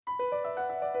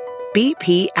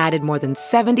BP added more than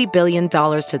 $70 billion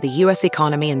to the U.S.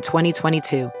 economy in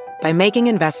 2022 by making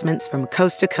investments from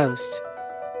coast to coast.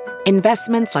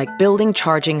 Investments like building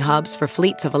charging hubs for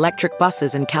fleets of electric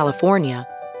buses in California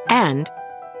and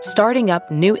starting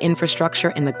up new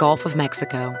infrastructure in the Gulf of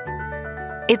Mexico.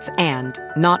 It's and,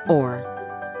 not or.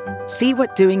 See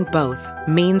what doing both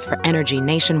means for energy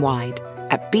nationwide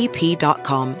at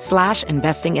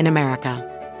bp.com/investing in America.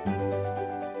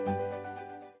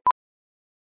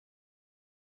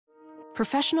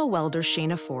 Professional welder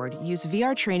Shayna Ford used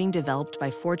VR training developed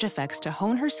by ForgeFX to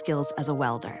hone her skills as a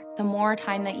welder. The more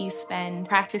time that you spend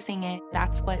practicing it,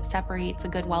 that's what separates a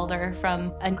good welder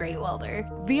from a great welder.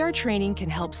 VR training can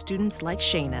help students like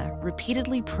Shayna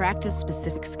repeatedly practice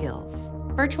specific skills.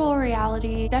 Virtual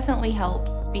reality definitely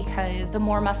helps because the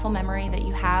more muscle memory that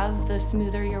you have, the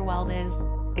smoother your weld is.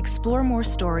 Explore more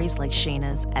stories like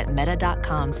Shayna's at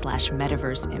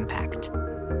meta.com/metaverseimpact.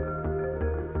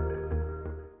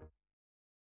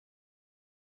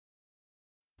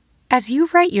 As you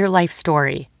write your life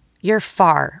story, you're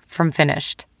far from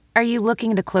finished. Are you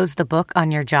looking to close the book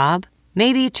on your job?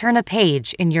 Maybe turn a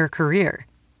page in your career?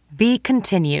 Be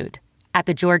continued at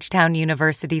the Georgetown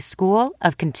University School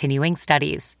of Continuing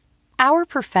Studies. Our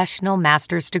professional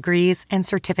master's degrees and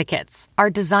certificates are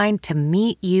designed to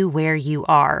meet you where you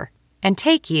are and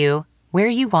take you where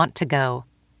you want to go.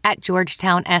 At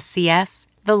Georgetown SCS,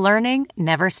 the learning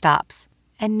never stops,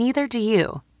 and neither do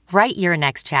you. Write your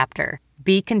next chapter.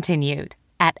 Be continued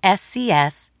at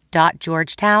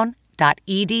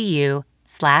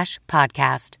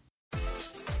scs.georgetown.edu/podcast.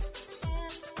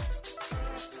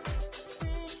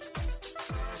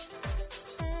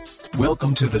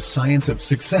 Welcome to the Science of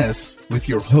Success with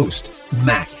your host,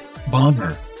 Matt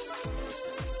Bodner.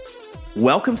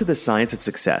 Welcome to the Science of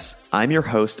Success. I'm your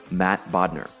host, Matt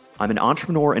Bodner. I'm an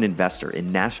entrepreneur and investor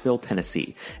in Nashville,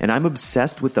 Tennessee, and I'm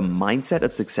obsessed with the mindset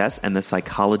of success and the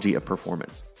psychology of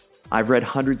performance. I've read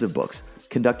hundreds of books,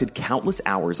 conducted countless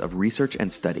hours of research and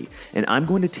study, and I'm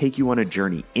going to take you on a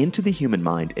journey into the human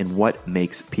mind and what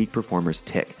makes peak performers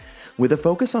tick, with a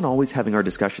focus on always having our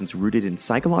discussions rooted in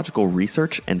psychological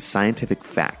research and scientific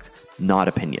fact, not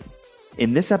opinion.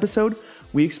 In this episode,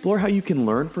 we explore how you can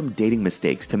learn from dating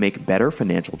mistakes to make better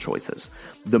financial choices,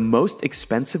 the most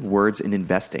expensive words in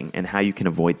investing and how you can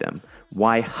avoid them,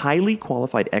 why highly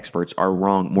qualified experts are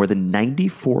wrong more than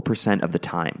 94% of the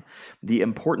time, the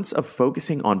importance of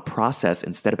focusing on process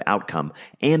instead of outcome,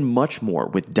 and much more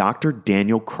with Dr.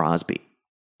 Daniel Crosby.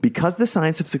 Because the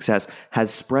Science of Success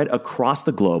has spread across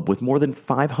the globe with more than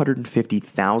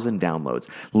 550,000 downloads,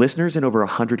 listeners in over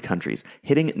 100 countries,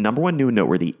 hitting #1 new and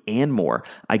noteworthy, and more,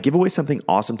 I give away something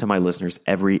awesome to my listeners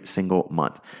every single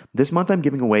month. This month, I'm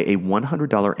giving away a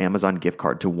 $100 Amazon gift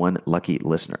card to one lucky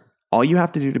listener. All you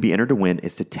have to do to be entered to win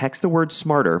is to text the word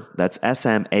SMARTER, that's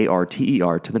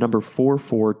SMARTER, to the number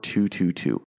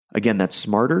 44222. Again, that's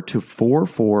SMARTER to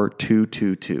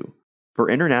 44222. For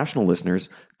international listeners,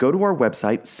 go to our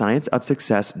website,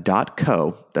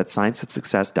 scienceofsuccess.co, that's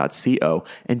scienceofsuccess.co,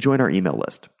 and join our email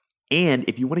list. And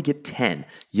if you want to get 10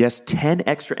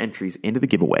 extra entries into the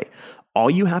giveaway, all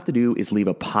you have to do is leave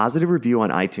a positive review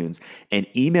on iTunes and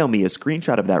email me a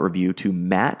screenshot of that review to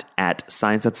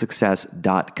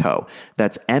matt@scienceofsuccess.co.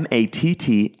 That's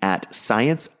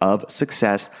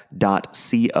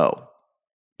matt@scienceofsuccess.co.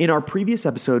 In our previous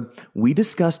episode, we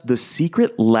discussed the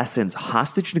secret lessons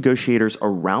hostage negotiators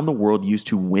around the world use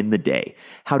to win the day,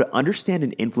 how to understand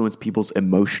and influence people's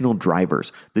emotional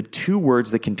drivers, the two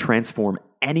words that can transform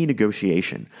any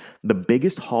negotiation, the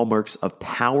biggest hallmarks of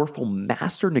powerful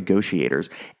master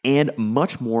negotiators, and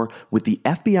much more with the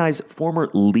FBI's former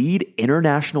lead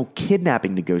international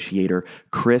kidnapping negotiator,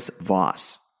 Chris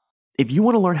Voss. If you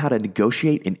want to learn how to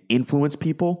negotiate and influence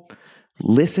people,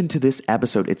 listen to this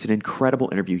episode. It's an incredible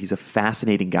interview. He's a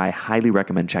fascinating guy. I highly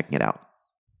recommend checking it out.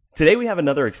 Today, we have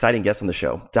another exciting guest on the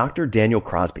show, Dr. Daniel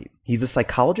Crosby. He's a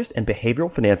psychologist and behavioral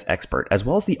finance expert, as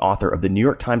well as the author of the New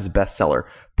York Times bestseller,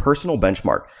 Personal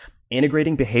Benchmark,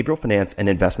 Integrating Behavioral Finance and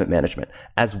Investment Management,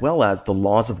 as well as The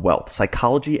Laws of Wealth,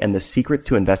 Psychology and the Secrets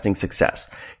to Investing Success.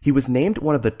 He was named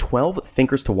one of the 12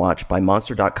 thinkers to watch by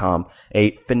Monster.com,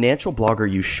 a financial blogger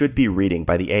you should be reading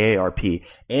by the AARP,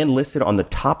 and listed on the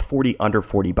top 40 under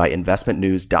 40 by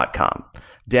investmentnews.com.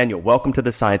 Daniel, welcome to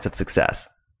the Science of Success.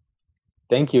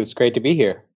 Thank you. It's great to be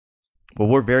here. Well,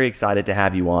 we're very excited to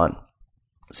have you on.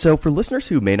 So for listeners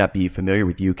who may not be familiar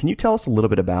with you, can you tell us a little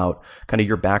bit about kind of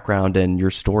your background and your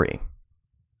story?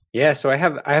 Yeah, so I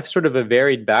have sort of a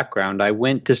varied background. I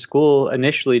went to school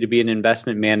initially to be an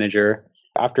investment manager.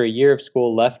 After a year of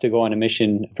school, left to go on a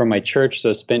mission from my church.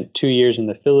 So spent 2 years in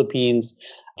the Philippines,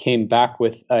 came back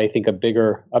with, I think, a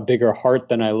bigger heart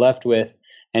than I left with,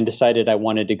 and decided I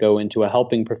wanted to go into a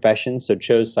helping profession, so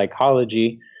chose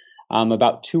psychology.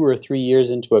 About 2 or 3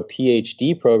 years into a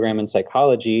PhD program in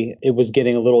psychology, it was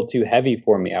getting a little too heavy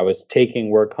for me. I was taking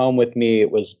work home with me. It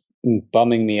was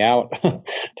bumming me out,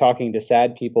 talking to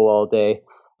sad people all day.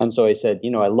 And so I said,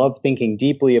 I love thinking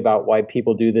deeply about why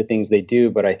people do the things they do,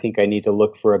 but I think I need to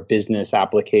look for a business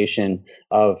application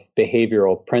of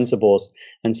behavioral principles.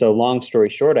 And so long story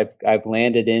short, I've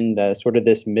landed in the sort of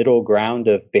this middle ground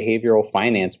of behavioral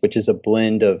finance, which is a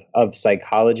blend of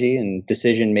psychology and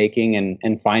decision making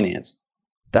and finance.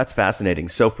 That's fascinating.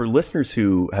 So for listeners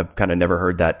who have kind of never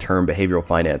heard that term, behavioral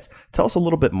finance, tell us a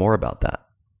little bit more about that.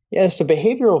 Yeah, so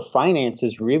behavioral finance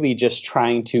is really just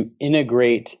trying to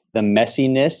integrate the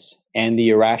messiness and the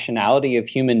irrationality of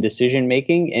human decision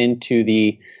making into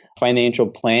the financial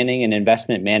planning and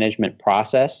investment management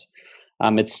process.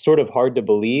 It's sort of hard to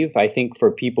believe, I think, for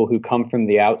people who come from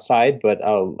the outside, but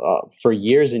for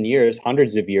years and years,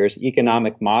 hundreds of years,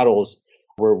 economic models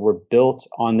were built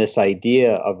on this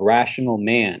idea of rational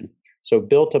man. So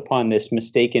built upon this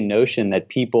mistaken notion that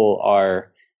people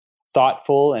are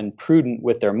thoughtful and prudent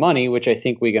with their money, which I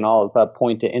think we can all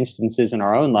point to instances in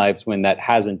our own lives when that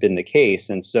hasn't been the case.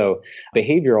 And so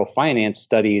behavioral finance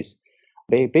studies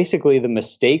basically the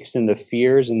mistakes and the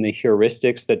fears and the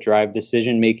heuristics that drive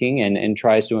decision making and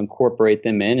tries to incorporate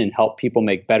them in and help people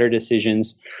make better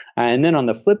decisions. And then on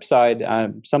the flip side,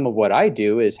 some of what I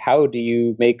do is how do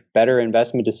you make better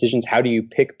investment decisions? How do you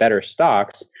pick better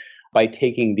stocks? By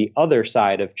taking the other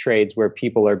side of trades where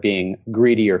people are being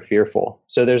greedy or fearful.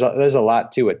 So there's a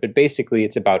lot to it, but basically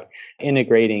it's about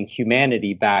integrating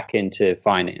humanity back into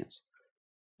finance.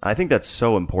 I think that's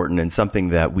so important, and something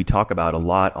that we talk about a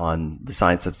lot on The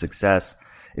Science of Success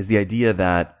is the idea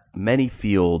that many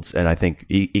fields, and I think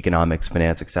economics,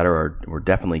 finance, et cetera, were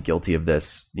definitely guilty of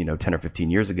this, 10 or 15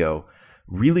 years ago,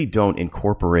 really don't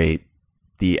incorporate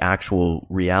the actual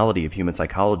reality of human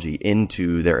psychology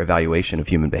into their evaluation of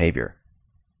human behavior.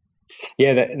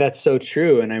 Yeah, that's so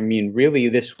true. And I mean, really,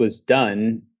 this was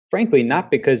done, frankly,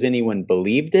 not because anyone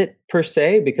believed it per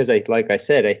se, because like I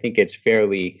said, I think it's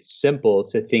fairly simple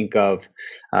to think of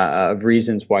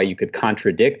reasons why you could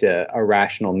contradict a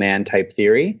rational man type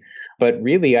theory. But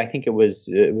really, I think it was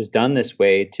done this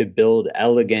way to build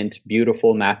elegant,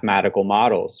 beautiful mathematical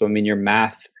models. So I mean, your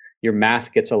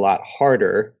math gets a lot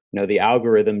harder. The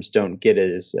algorithms don't get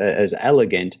as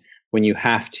elegant when you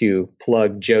have to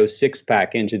plug Joe's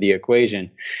six-pack into the equation.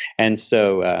 And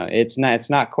so it's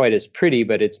not quite as pretty,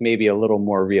 but it's maybe a little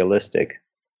more realistic.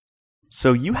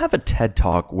 So you have a TED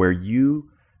Talk where you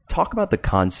talk about the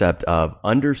concept of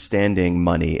understanding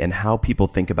money and how people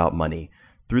think about money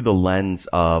through the lens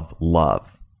of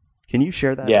love. Can you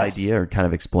share that idea or kind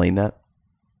of explain that?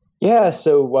 Yeah,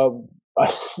 so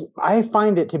I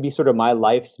find it to be sort of my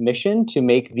life's mission to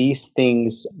make these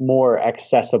things more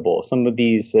accessible, some of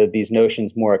these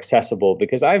notions more accessible,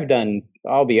 because I've done,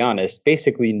 I'll be honest,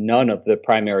 basically none of the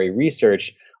primary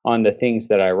research on the things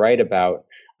that I write about.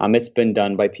 It's been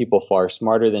done by people far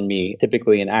smarter than me,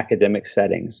 typically in academic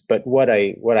settings. But what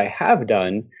I have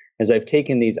done is I've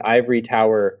taken these ivory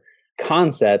tower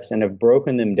concepts and have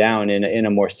broken them down in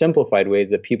a more simplified way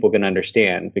that people can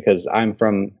understand, because I'm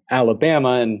from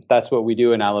Alabama and that's what we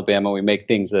do in Alabama. We make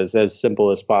things as simple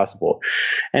as possible.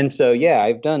 And so,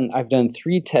 I've done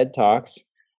 3 TED Talks,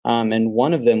 and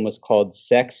one of them was called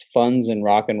Sex, Funds, and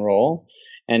Rock and Roll.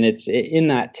 And it's in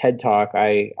that TED Talk,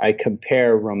 I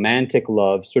compare romantic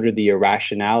love, sort of the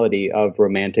irrationality of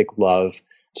romantic love,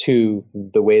 to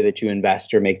the way that you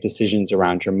invest or make decisions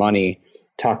around your money.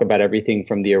 Talk about everything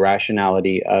from the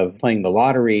irrationality of playing the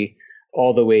lottery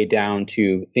all the way down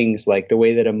to things like the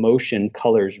way that emotion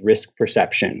colors risk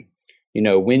perception.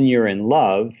 When you're in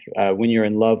love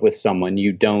with someone,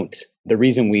 the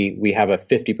reason we have a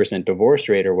 50% divorce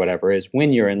rate or whatever is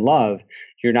when you're in love,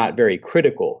 you're not very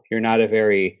critical. You're not a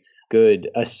very good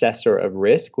assessor of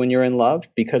risk when you're in love,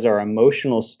 because our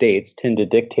emotional states tend to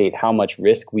dictate how much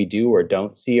risk we do or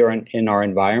don't see in our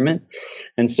environment.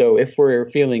 And so if we're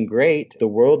feeling great, the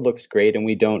world looks great and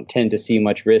we don't tend to see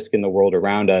much risk in the world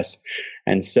around us.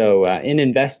 And so in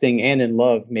investing and in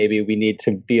love, maybe we need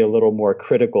to be a little more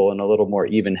critical and a little more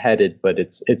even-headed, but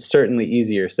it's certainly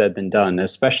easier said than done,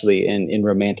 especially in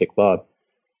romantic love.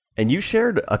 And you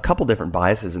shared a couple different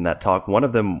biases in that talk. One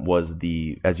of them was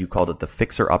as you called it, the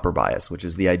fixer-upper bias, which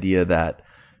is the idea that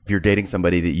if you're dating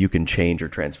somebody that you can change or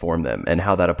transform them, and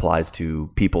how that applies to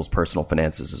people's personal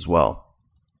finances as well.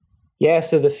 Yeah,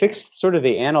 so the fixed sort of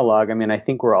the analog, I mean, I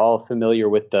think we're all familiar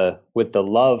with the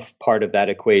love part of that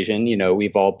equation. You know,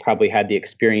 we've all probably had the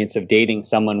experience of dating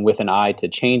someone with an eye to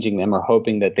changing them or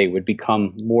hoping that they would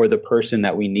become more the person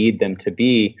that we need them to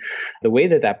be. The way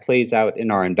that that plays out in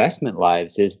our investment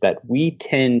lives is that we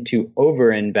tend to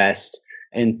overinvest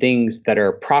in things that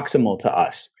are proximal to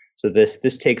us. So this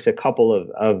takes a couple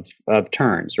of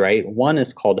turns, right? One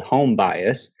is called home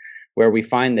bias, where we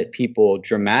find that people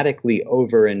dramatically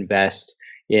overinvest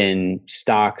in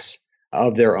stocks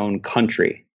of their own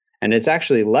country. And it's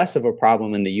actually less of a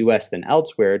problem in the US than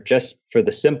elsewhere, just for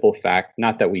the simple fact,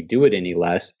 not that we do it any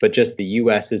less, but just the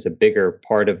US is a bigger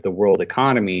part of the world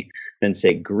economy than,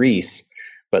 say, Greece.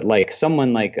 But like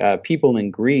people in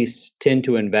Greece tend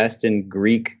to invest in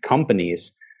Greek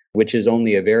companies, which is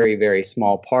only a very, very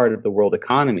small part of the world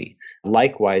economy.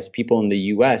 Likewise, people in the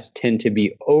US tend to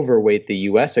be overweight the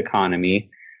US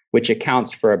economy, which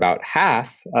accounts for about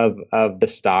half of the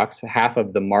stocks, half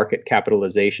of the market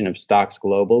capitalization of stocks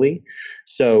globally.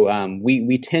 So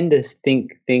we tend to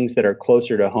think things that are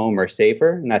closer to home are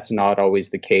safer, and that's not always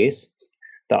the case.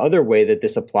 The other way that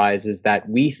this applies is that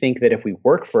we think that if we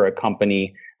work for a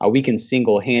company, we can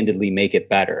single-handedly make it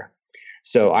better.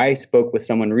 So I spoke with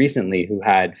someone recently who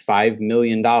had $5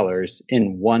 million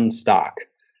in one stock.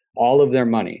 All of their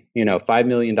money, $5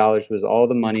 million was all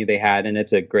the money they had, and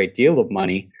it's a great deal of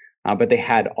money. But they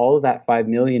had all of that $5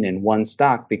 million in one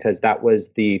stock because that was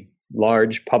the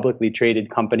large publicly traded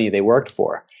company they worked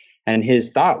for. And his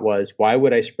thought was, why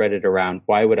would I spread it around?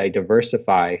 Why would I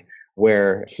diversify?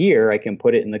 Where here I can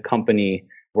put it in the company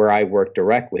where I work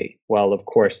directly. Well, of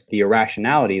course, the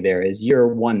irrationality there is you're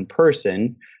one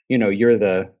person, you're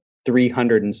the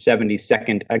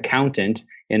 372nd accountant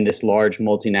in this large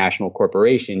multinational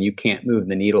corporation. You can't move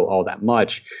the needle all that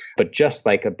much. But just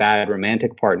like a bad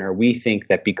romantic partner, we think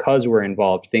that because we're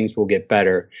involved, things will get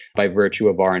better by virtue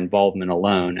of our involvement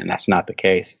alone. And that's not the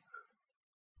case.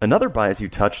 Another bias you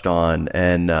touched on,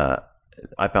 and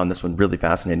I found this one really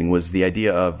fascinating, was the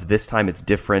idea of this time it's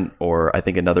different, or I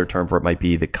think another term for it might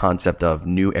be the concept of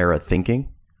new era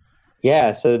thinking.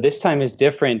 Yeah, so this time is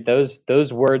different.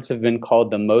 Those words have been called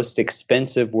the most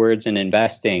expensive words in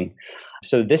investing.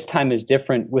 So this time is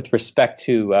different with respect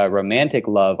to romantic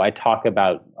love. I talk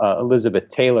about Elizabeth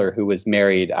Taylor, who was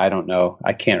married, I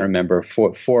can't remember,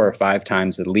 four or five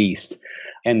times at least.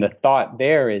 And the thought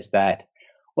there is that,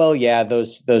 well, yeah,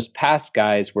 those past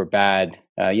guys were bad,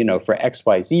 for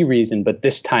XYZ reason, but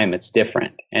this time it's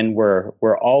different. And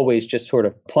we're always just sort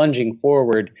of plunging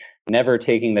forward, never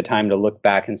taking the time to look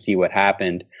back and see what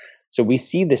happened. So we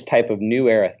see this type of new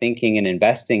era thinking and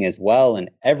investing as well. And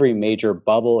every major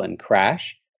bubble and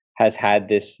crash has had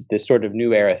this sort of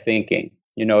new era thinking.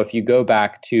 If you go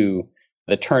back to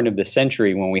the turn of the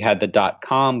century when we had the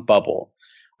dot-com bubble,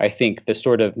 I think the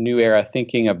sort of new era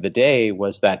thinking of the day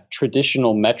was that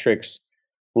traditional metrics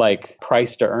like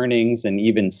price to earnings and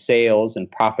even sales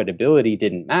and profitability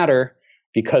didn't matter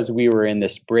because we were in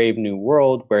this brave new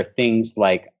world where things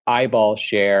like eyeball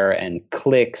share and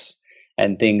clicks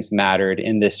and things mattered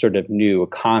in this sort of new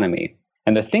economy.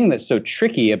 And the thing that's so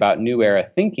tricky about new era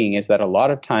thinking is that a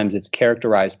lot of times it's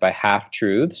characterized by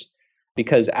half-truths.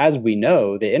 Because as we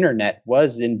know, the internet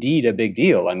was indeed a big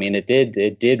deal. I mean, it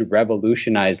did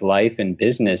revolutionize life and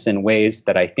business in ways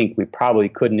that I think we probably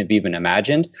couldn't have even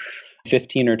imagined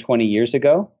 15 or 20 years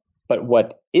ago. But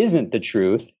what isn't the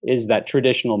truth is that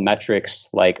traditional metrics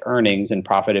like earnings and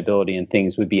profitability and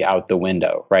things would be out the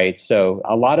window, right? So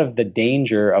a lot of the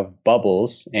danger of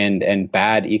bubbles and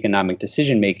bad economic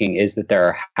decision making is that there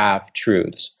are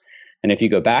half-truths. And if you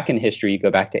go back in history, you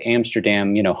go back to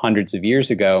Amsterdam, hundreds of years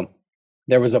ago,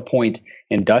 there was a point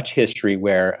in Dutch history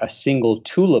where a single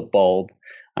tulip bulb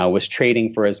was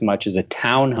trading for as much as a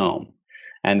townhome.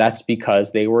 And that's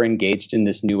because they were engaged in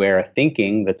this new era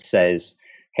thinking that says,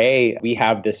 hey, we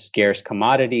have this scarce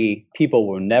commodity. People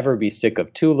will never be sick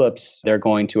of tulips. They're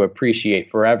going to appreciate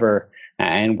forever.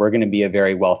 And we're going to be a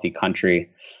very wealthy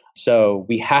country. So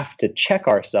we have to check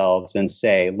ourselves and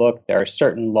say, look, there are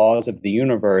certain laws of the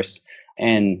universe.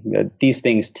 And these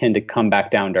things tend to come back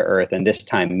down to earth, and this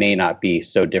time may not be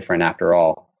so different after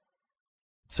all.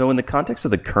 So in the context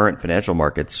of the current financial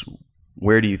markets,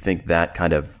 where do you think that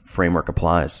kind of framework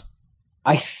applies?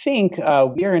 I think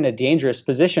we're in a dangerous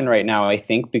position right now,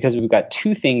 because we've got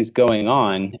two things going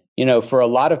on. For a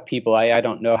lot of people, I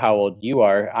don't know how old you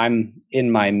are. I'm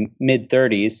in my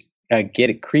mid-30s,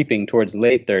 creeping towards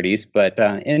late 30s, but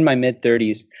in my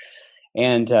mid-30s.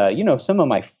 And, some of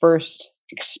my first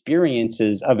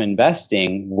experiences of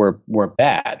investing were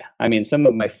bad. I mean, some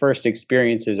of my first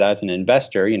experiences as an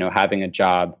investor, having a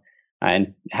job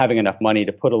and having enough money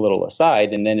to put a little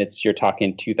aside. And then you're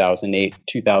talking 2008,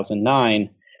 2009.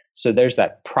 So there's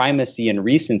that primacy and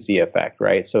recency effect,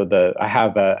 right? So I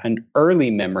have an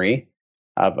early memory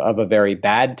of a very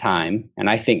bad time. And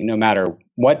I think no matter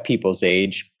what people's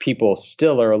age, people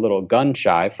still are a little gun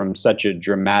shy from such a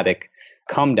dramatic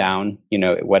come down.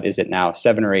 What is it now?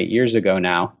 7 or 8 years ago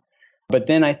now. But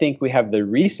then I think we have the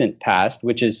recent past,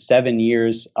 which is 7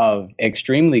 years of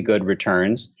extremely good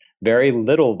returns, very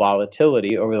little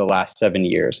volatility over the last 7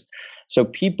 years. So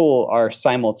people are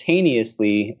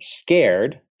simultaneously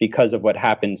scared because of what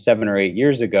happened 7 or 8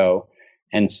 years ago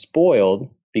and spoiled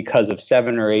because of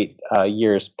 7 or 8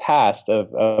 years past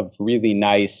of really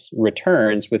nice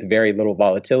returns with very little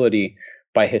volatility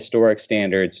by historic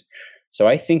standards. So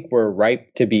I think we're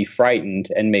ripe to be frightened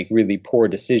and make really poor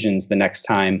decisions the next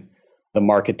time the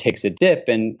market takes a dip.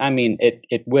 And I mean,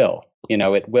 it will,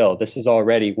 it will. This is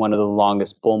already one of the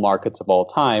longest bull markets of all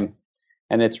time.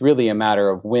 And it's really a matter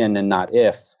of when and not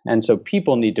if. And so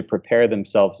people need to prepare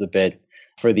themselves a bit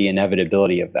for the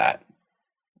inevitability of that.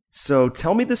 So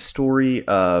tell me the story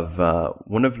of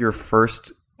one of your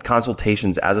first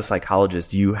consultations as a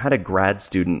psychologist. You had a grad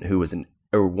student who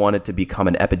wanted to become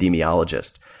an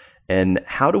epidemiologist. And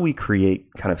how do we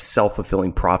create kind of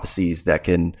self-fulfilling prophecies that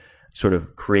can sort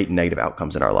of create negative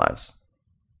outcomes in our lives?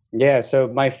 Yeah, so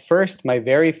my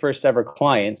very first ever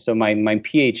client, so my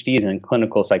PhD is in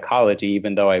clinical psychology,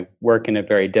 even though I work in a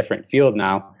very different field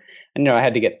now. And, I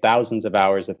had to get thousands of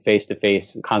hours of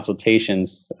face-to-face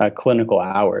consultations, clinical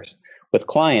hours with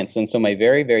clients. And so my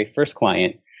very, very first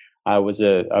client was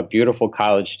a beautiful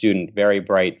college student, very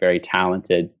bright, very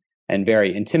talented, and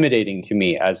very intimidating to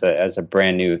me as a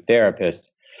brand new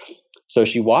therapist. So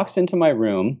she walks into my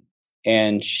room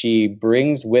and she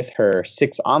brings with her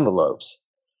 6 envelopes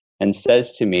and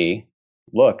says to me,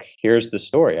 "Look, here's the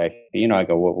story." I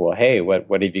go, well, hey,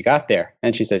 what have you got there?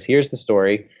 And she says, "Here's the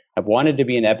story. I've wanted to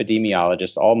be an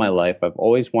epidemiologist all my life. I've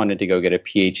always wanted to go get a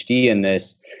PhD in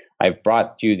this. I've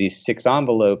brought you these 6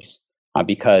 envelopes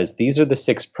because these are the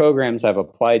 6 programs I've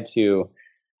applied to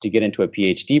get into a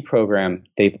PhD program.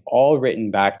 They've all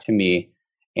written back to me,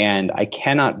 and I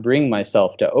cannot bring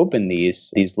myself to open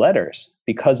these letters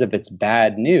because if it's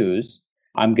bad news,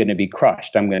 I'm going to be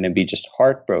crushed. I'm going to be just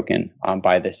heartbroken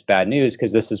by this bad news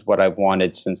because this is what I've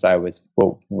wanted since I was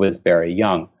very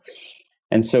young."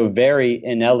 And so very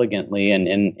inelegantly and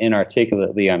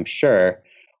inarticulately, I'm sure,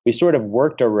 we sort of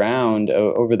worked around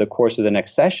over the course of the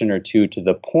next session or two to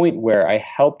the point where I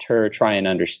helped her try and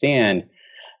understand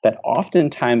that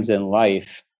oftentimes in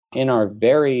life, in our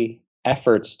very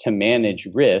efforts to manage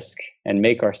risk and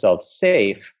make ourselves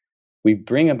safe, we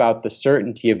bring about the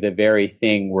certainty of the very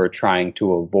thing we're trying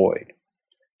to avoid.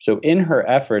 So in her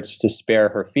efforts to spare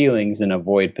her feelings and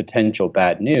avoid potential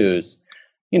bad news,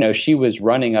 she was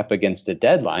running up against a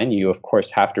deadline. You, of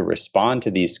course, have to respond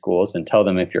to these schools and tell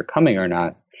them if you're coming or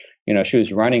not. She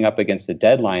was running up against a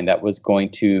deadline that was going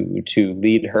to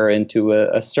lead her into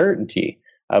a certainty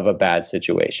of a bad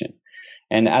situation.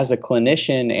 And as a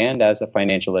clinician and as a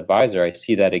financial advisor, I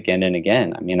see that again and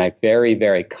again. I mean, I very,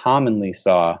 very commonly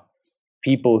saw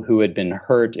people who had been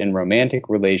hurt in romantic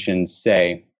relations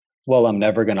say, "Well, I'm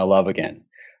never going to love again,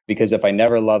 because if I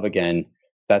never love again,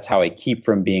 that's how I keep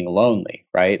from being lonely,"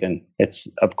 right? And it's,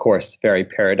 of course, very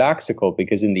paradoxical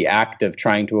because in the act of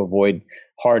trying to avoid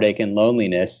heartache and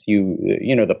loneliness,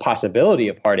 the possibility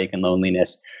of heartache and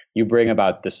loneliness, you bring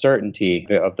about the certainty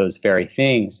of those very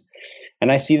things.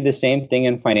 And I see the same thing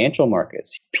in financial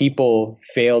markets. People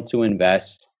fail to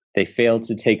invest, they fail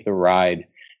to take the ride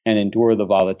and endure the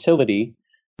volatility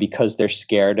because they're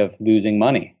scared of losing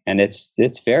money. And it's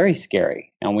very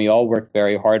scary. And we all work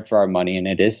very hard for our money, and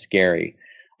it is scary.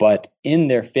 But in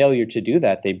their failure to do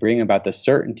that, they bring about the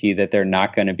certainty that they're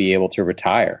not going to be able to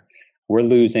retire. We're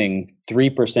losing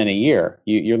 3% a year.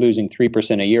 You're losing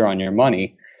 3% a year on your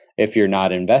money if you're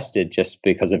not invested just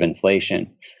because of inflation.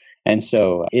 And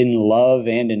so in love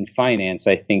and in finance,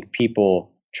 I think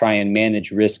people try and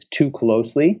manage risk too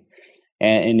closely,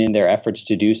 and in their efforts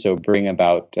to do so, bring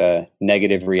about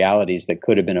negative realities that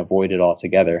could have been avoided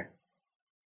altogether.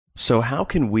 So how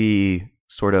can we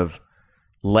sort of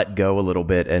let go a little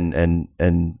bit and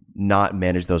not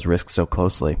manage those risks so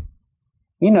closely?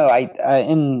 I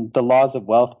in The Laws of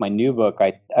Wealth, my new book,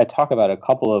 I talk about a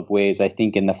couple of ways. I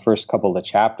think in the first couple of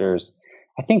chapters,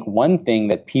 I think one thing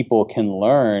that people can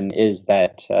learn is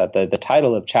that the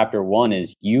title of chapter 1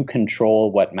 is "You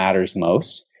Control What Matters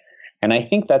Most." And I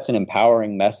think that's an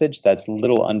empowering message that's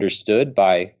little understood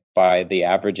by the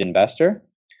average investor.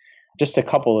 Just a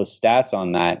couple of stats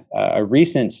on that. A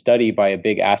recent study by a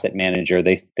big asset manager,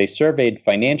 they surveyed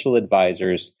financial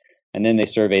advisors and then they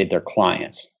surveyed their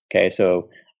clients. Okay, so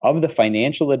of the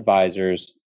financial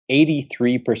advisors,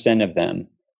 83% of them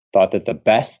thought that the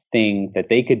best thing that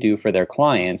they could do for their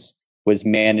clients was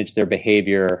manage their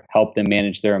behavior, help them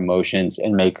manage their emotions,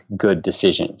 and make good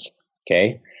decisions.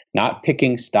 Okay, not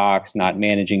picking stocks, not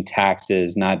managing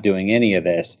taxes, not doing any of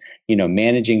this.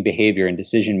 Managing behavior and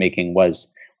decision making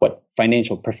was what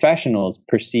financial professionals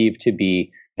perceive to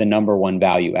be the number one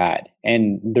value add.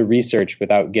 And the research,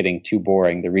 without getting too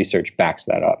boring, the research backs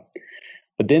that up.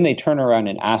 But then they turn around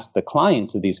and ask the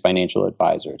clients of these financial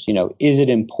advisors, is it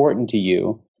important to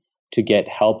you to get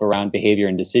help around behavior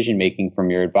and decision making from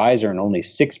your advisor? And only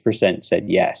 6% said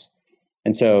yes.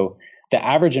 And so the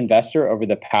average investor over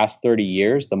the past 30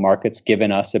 years, the market's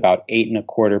given us about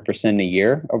 8.25% a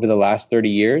year over the last 30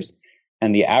 years.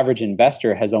 And the average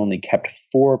investor has only kept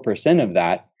 4% of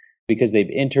that because they've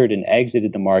entered and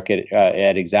exited the market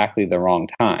at exactly the wrong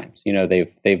times.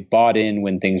 They've bought in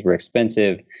when things were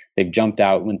expensive. They've jumped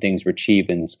out when things were cheap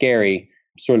and scary,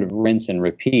 sort of rinse and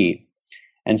repeat.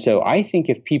 And so I think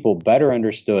if people better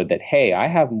understood that, hey, I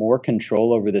have more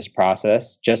control over this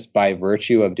process just by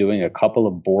virtue of doing a couple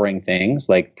of boring things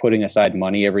like putting aside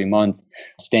money every month,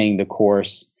 staying the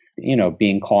course,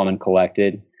 being calm and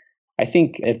collected. I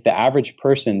think if the average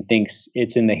person thinks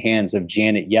it's in the hands of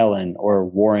Janet Yellen or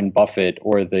Warren Buffett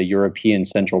or the European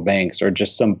central banks or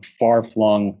just some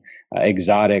far-flung,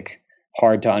 exotic,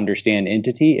 hard to understand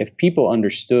entity, if people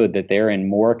understood that they're in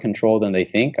more control than they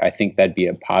think, I think that'd be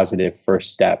a positive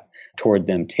first step toward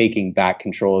them taking back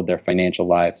control of their financial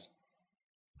lives.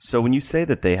 So when you say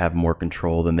that they have more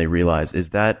control than they realize, is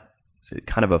that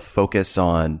kind of a focus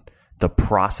on the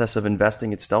process of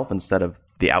investing itself instead of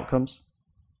the outcomes?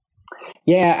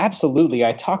 Yeah, absolutely.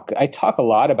 I talk a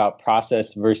lot about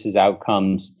process versus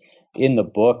outcomes in the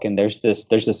book, and there's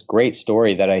this great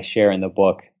story that I share in the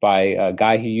book by a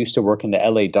guy who used to work in the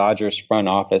LA Dodgers front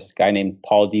office, a guy named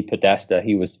Paul DePodesta.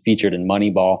 He was featured in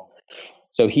Moneyball.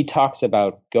 So he talks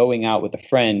about going out with a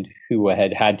friend who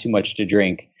had had too much to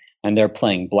drink, and they're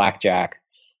playing blackjack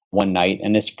one night,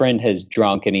 and his friend has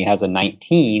drunk and he has a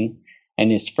 19,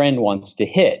 and his friend wants to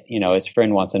hit. His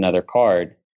friend wants another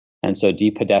card. And so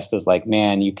DePodesta's like,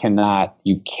 man, you cannot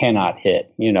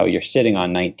hit. You're sitting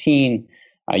on 19.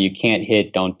 You can't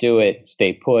hit. Don't do it.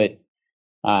 Stay put.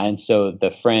 And so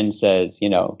the friend says,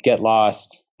 get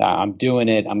lost. I'm doing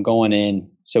it. I'm going in.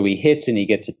 So he hits and he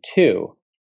gets a 2.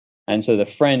 And so the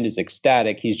friend is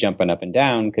ecstatic. He's jumping up and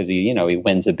down because he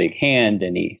wins a big hand.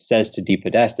 And he says to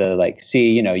DePodesta, like,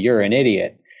 see, you're an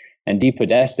idiot. And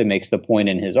DePodesta makes the point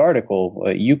in his article,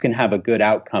 you can have a good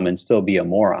outcome and still be a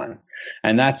moron.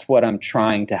 And that's what I'm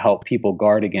trying to help people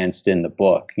guard against in the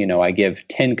book. I give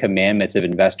 10 commandments of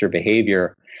investor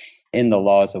behavior in the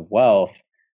Laws of Wealth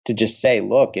to just say,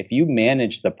 look, if you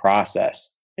manage the process,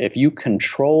 if you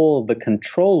control the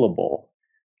controllable,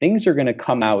 things are going to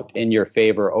come out in your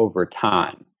favor over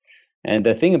time. And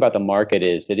the thing about the market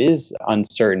is it is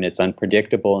uncertain, it's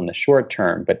unpredictable in the short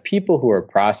term, but people who are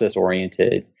process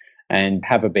oriented and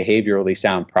have a behaviorally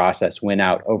sound process win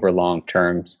out over long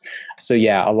terms. So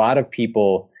yeah, a lot of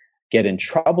people get in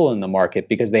trouble in the market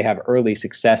because they have early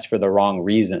success for the wrong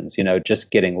reasons,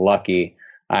 just getting lucky,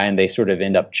 and they sort of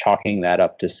end up chalking that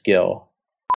up to skill.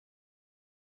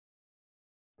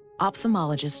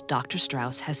 Ophthalmologist Dr.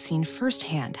 Strauss has seen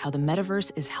firsthand how the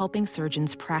metaverse is helping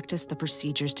surgeons practice the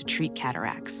procedures to treat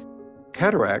cataracts.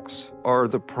 Cataracts are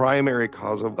the primary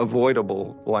cause of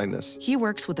avoidable blindness. He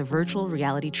works with a virtual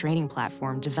reality training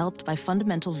platform developed by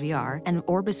Fundamental VR and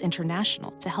Orbis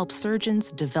International to help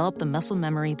surgeons develop the muscle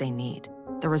memory they need.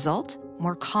 The result?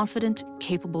 More confident,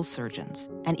 capable surgeons.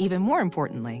 And even more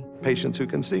importantly, patients who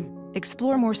can see.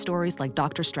 Explore more stories like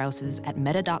Dr. Strauss's at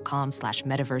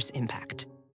meta.com/metaverseimpact.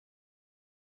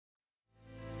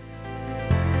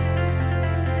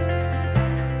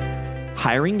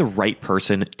 Hiring the right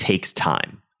person takes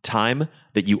time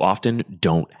that you often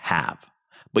don't have.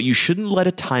 But you shouldn't let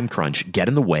a time crunch get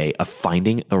in the way of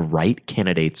finding the right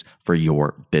candidates for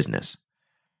your business.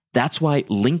 That's why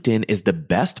LinkedIn is the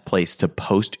best place to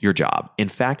post your job. In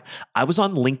fact, I was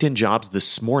on LinkedIn Jobs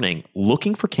this morning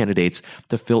looking for candidates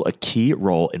to fill a key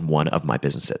role in one of my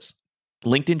businesses.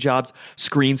 LinkedIn Jobs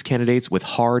screens candidates with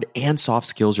hard and soft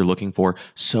skills you're looking for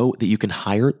so that you can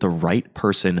hire the right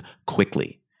person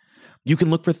quickly. You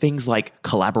can look for things like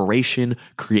collaboration,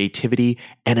 creativity,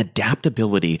 and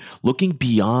adaptability, looking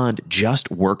beyond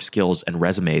just work skills and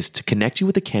resumes to connect you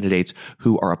with the candidates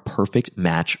who are a perfect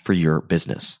match for your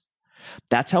business.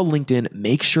 That's how LinkedIn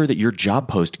makes sure that your job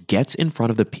post gets in front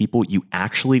of the people you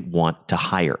actually want to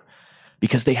hire,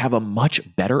 because they have a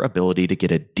much better ability to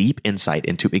get a deep insight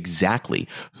into exactly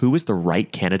who is the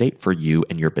right candidate for you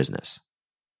and your business.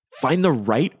 Find the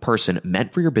right person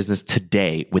meant for your business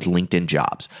today with LinkedIn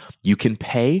Jobs. You can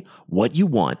pay what you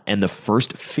want, and the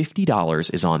first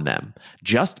 $50 is on them.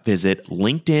 Just visit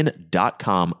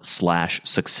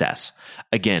linkedin.com/success.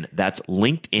 Again, that's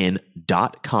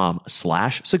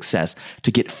linkedin.com/success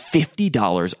to get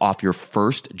 $50 off your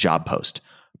first job post.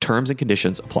 Terms and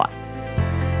conditions apply.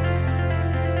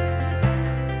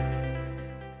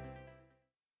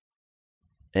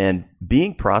 And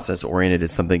being process oriented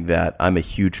is something that I'm a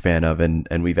huge fan of. And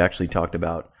we've actually talked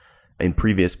about in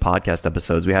previous podcast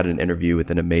episodes. We had an interview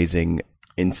with an amazing,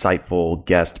 insightful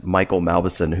guest, Michael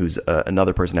Malbison, who's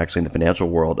another person actually in the financial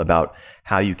world, about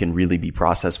how you can really be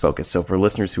process focused. So for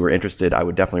listeners who are interested, I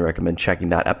would definitely recommend checking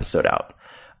that episode out.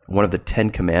 One of the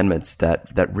 10 commandments that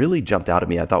really jumped out at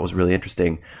me, I thought was really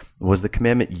interesting, was the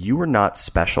commandment, you are not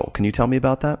special. Can you tell me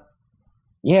about that?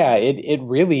 Yeah, it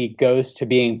really goes to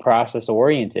being process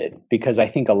oriented, because I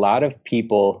think a lot of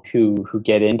people who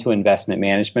get into investment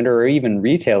management, or even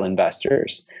retail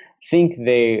investors, think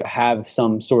they have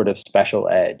some sort of special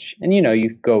edge. And you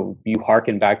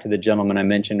harken back to the gentleman I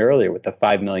mentioned earlier with the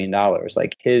 $5 million.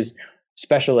 Like, his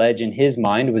special edge in his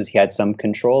mind was he had some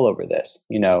control over this.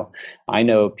 I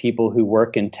know people who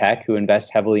work in tech, who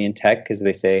invest heavily in tech, because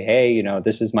they say, hey,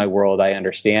 this is my world, I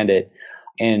understand it.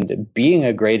 And being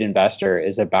a great investor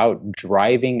is about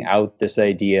driving out this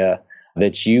idea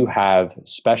that you have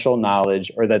special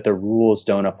knowledge or that the rules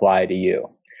don't apply to you.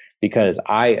 Because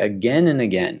I, again and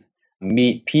again,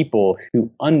 meet people who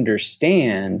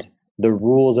understand the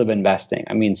rules of investing.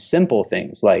 I mean, simple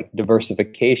things like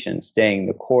diversification, staying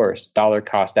the course, dollar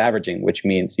cost averaging, which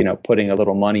means, putting a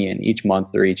little money in each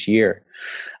month or each year.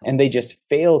 And they just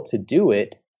fail to do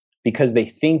it because they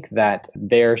think that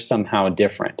they're somehow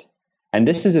different. And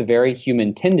this is a very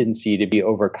human tendency to be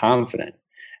overconfident.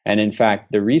 And in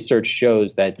fact, the research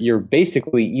shows that you're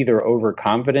basically either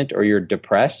overconfident or you're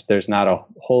depressed. There's not a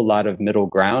whole lot of middle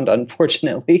ground,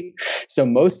 unfortunately. So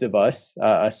most of us,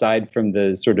 aside from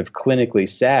the sort of clinically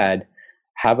sad,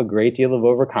 have a great deal of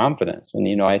overconfidence. And,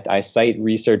 I cite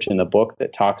research in the book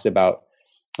that talks about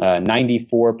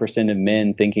 94% of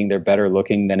men thinking they're better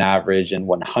looking than average, and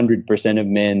 100% of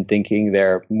men thinking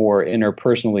they're more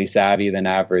interpersonally savvy than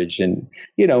average. And,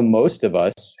 most of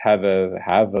us have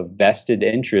a vested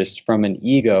interest from an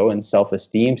ego and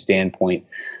self-esteem standpoint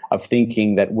of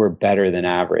thinking that we're better than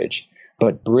average.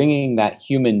 But bringing that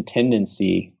human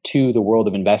tendency to the world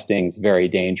of investing is very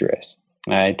dangerous.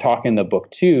 I talk in the book,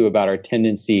 too, about our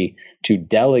tendency to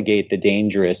delegate the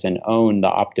dangerous and own the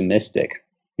optimistic.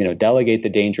 Delegate the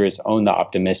dangerous, own the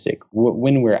optimistic.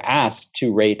 When we're asked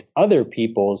to rate other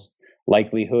people's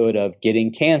likelihood of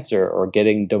getting cancer or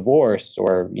getting divorced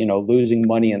or, losing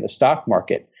money in the stock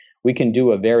market, we can do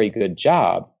a very good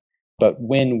job. But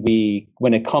when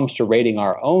it comes to rating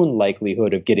our own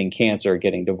likelihood of getting cancer,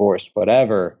 getting divorced,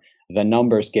 whatever, the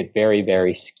numbers get very,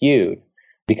 very skewed,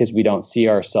 because we don't see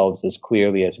ourselves as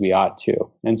clearly as we ought to.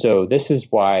 And so this is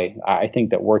why I think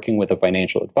that working with a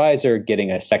financial advisor,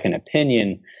 getting a second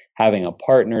opinion, having a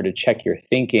partner to check your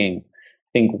thinking,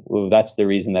 that's the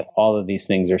reason that all of these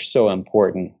things are so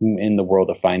important in the world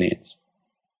of finance.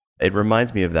 It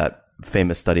reminds me of that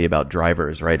famous study about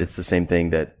drivers, right? It's the same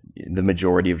thing, that the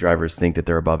majority of drivers think that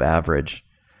they're above average.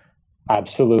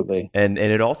 Absolutely. And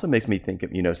it also makes me think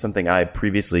of, something I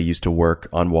previously used to work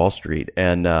on Wall Street.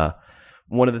 And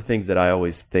one of the things that I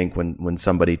always think when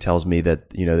somebody tells me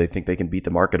that, they think they can beat the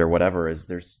market or whatever is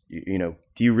do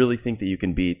you really think that you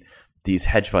can beat these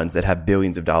hedge funds that have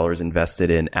billions of dollars invested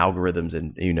in algorithms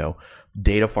and,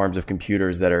 data farms of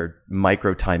computers that are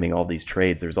micro timing all these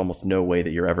trades? There's almost no way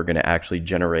that you're ever going to actually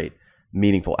generate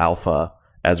meaningful alpha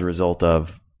as a result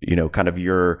of, kind of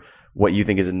what you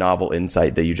think is a novel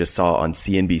insight that you just saw on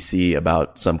CNBC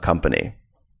about some company.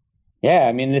 Yeah,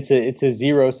 I mean, it's a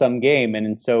zero-sum game.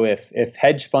 And so if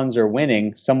hedge funds are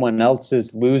winning, someone else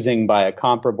is losing by a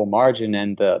comparable margin,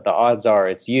 and the odds are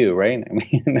it's you, right? I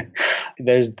mean,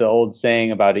 there's the old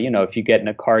saying about, if you get in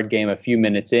a card game a few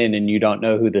minutes in and you don't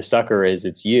know who the sucker is,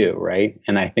 it's you, right?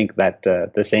 And I think that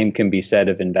the same can be said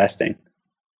of investing.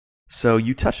 So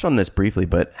you touched on this briefly,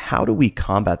 but how do we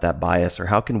combat that bias, or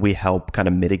how can we help kind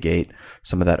of mitigate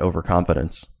some of that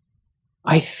overconfidence?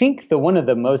 I think one of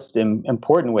the most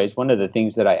important ways, one of the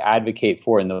things that I advocate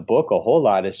for in the book a whole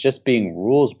lot, is just being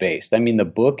rules-based. I mean, the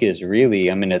book is really,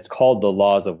 it's called The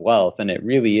Laws of Wealth, and it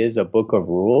really is a book of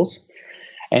rules.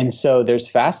 And so there's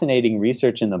fascinating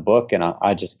research in the book, and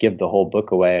I'll just give the whole book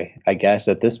away, I guess,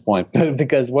 at this point,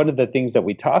 because one of the things that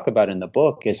we talk about in the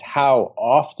book is how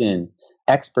often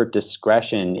expert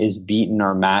discretion is beaten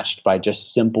or matched by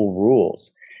just simple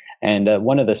rules. And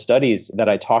one of the studies that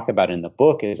I talk about in the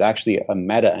book is actually a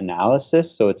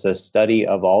meta-analysis. So it's a study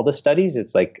of all the studies.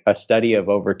 It's like a study of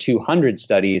over 200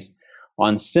 studies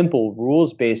on simple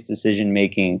rules-based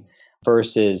decision-making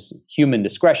versus human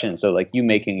discretion. So like you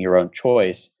making your own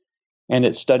choice. And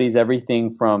it studies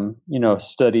everything from,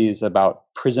 studies about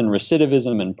prison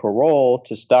recidivism and parole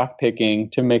to stock picking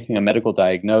to making a medical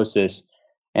diagnosis.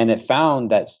 And it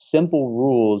found that simple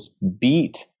rules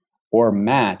beat or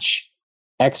match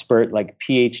expert, like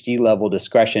PhD level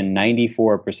discretion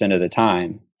 94% of the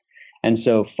time. And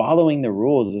so following the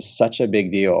rules is such a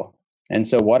big deal. And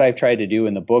so what I've tried to do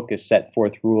in the book is set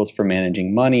forth rules for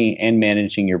managing money and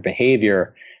managing your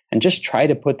behavior, and just try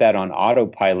to put that on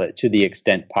autopilot to the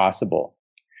extent possible.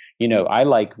 I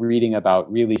like reading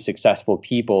about really successful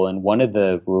people, and one of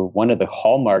the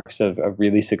hallmarks of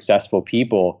really successful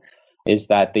people is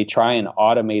that they try and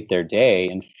automate their day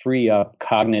and free up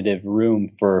cognitive room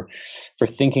for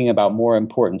thinking about more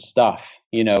important stuff.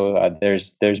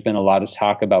 There's been a lot of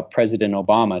talk about President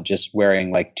Obama just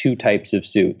wearing like 2 types of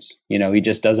suits. He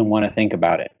just doesn't want to think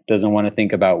about it. Doesn't want to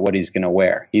think about what he's going to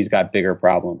wear. He's got bigger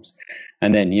problems.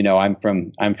 And then, I'm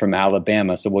from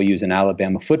Alabama, so we'll use an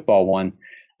Alabama football one.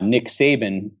 Nick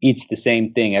Saban eats the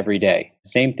same thing every day.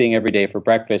 Same thing every day for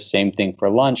breakfast, same thing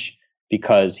for lunch,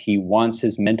 because he wants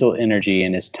his mental energy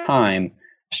and his time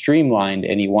streamlined,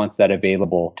 and he wants that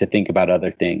available to think about other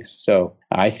things. So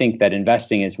I think that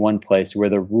investing is one place where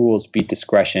the rules beat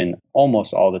discretion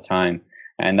almost all the time.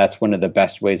 And that's one of the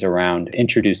best ways around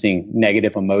introducing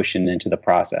negative emotion into the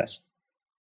process.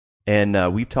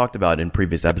 And we've talked about in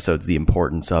previous episodes the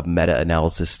importance of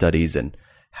meta-analysis studies and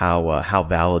how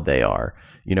valid they are.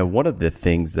 One of the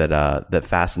things that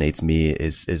fascinates me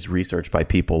is research by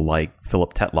people like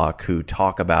Philip Tetlock, who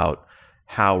talk about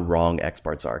how wrong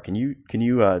experts are. Can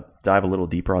you dive a little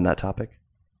deeper on that topic?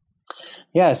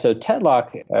 Yeah, so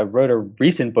Tetlock wrote a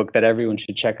recent book that everyone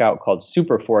should check out called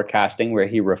Super Forecasting, where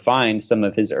he refined some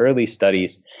of his early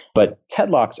studies. But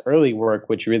Tetlock's early work,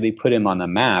 which really put him on the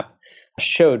map,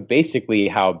 showed basically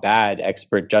how bad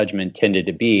expert judgment tended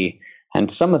to be. And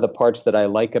some of the parts that I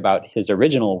like about his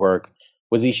original work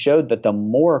was he showed that the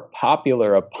more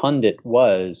popular a pundit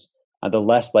was, the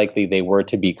less likely they were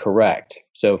to be correct.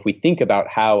 So if we think about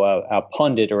how a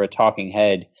pundit or a talking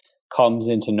head comes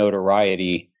into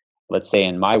notoriety, let's say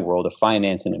in my world of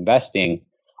finance and investing,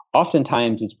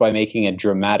 oftentimes it's by making a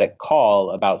dramatic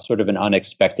call about sort of an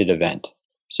unexpected event.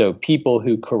 So people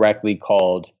who correctly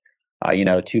called,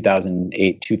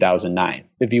 2008, 2009.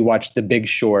 If you watch The Big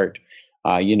Short,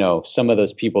 some of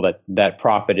those people that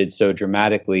profited so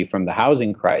dramatically from the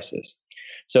housing crisis.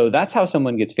 So that's how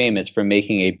someone gets famous, for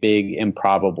making a big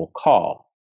improbable call.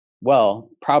 Well,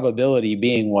 probability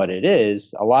being what it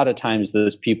is, a lot of times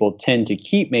those people tend to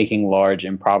keep making large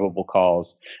improbable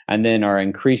calls and then are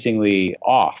increasingly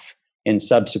off in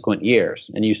subsequent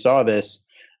years. And you saw this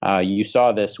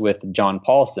with John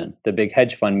Paulson, the big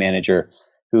hedge fund manager,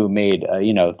 who made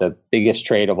the biggest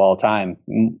trade of all time,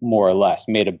 more or less,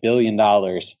 made $1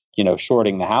 billion,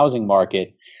 shorting the housing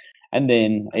market, and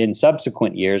then in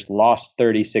subsequent years lost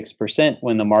 36%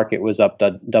 when the market was up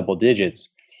double digits.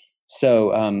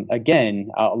 So again,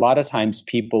 a lot of times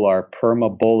people are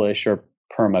perma bullish or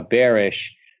perma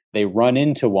bearish. They run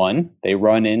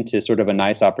into sort of a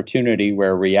nice opportunity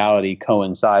where reality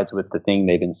coincides with the thing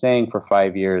they've been saying for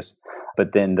 5 years,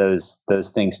 but then those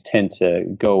things tend to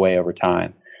go away over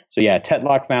time. So yeah,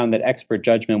 Tetlock found that expert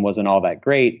judgment wasn't all that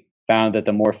great, found that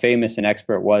the more famous an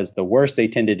expert was, the worse they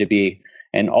tended to be,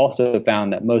 and also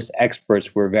found that most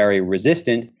experts were very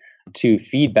resistant to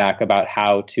feedback about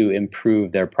how to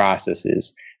improve their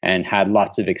processes, and had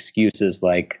lots of excuses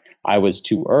like, I was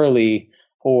too early,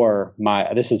 or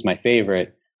this is my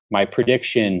favorite, my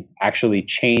prediction actually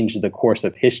changed the course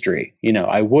of history.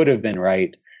 I would have been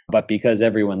right, but because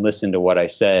everyone listened to what I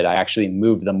said, I actually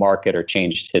moved the market or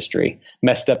changed history,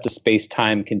 messed up the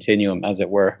space-time continuum, as it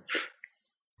were.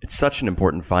 It's such an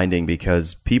important finding,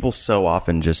 because people so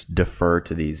often just defer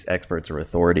to these experts or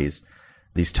authorities,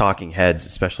 these talking heads,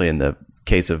 especially in the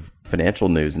case of financial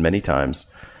news many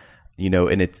times,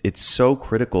 and it's so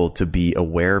critical to be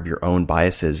aware of your own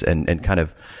biases and kind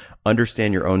of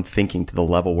understand your own thinking to the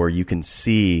level where you can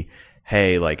see,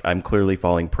 hey, like, I'm clearly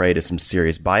falling prey to some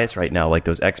serious bias right now, like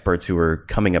those experts who are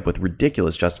coming up with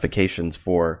ridiculous justifications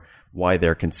for why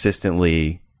they're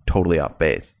consistently totally off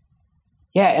base.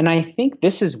 Yeah, and I think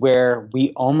this is where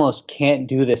we almost can't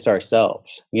do this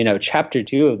ourselves. Chapter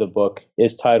 2 of the book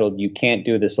is titled "You Can't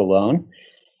Do This Alone."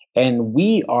 And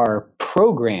we are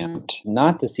programmed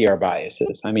not to see our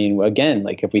biases. I mean, again,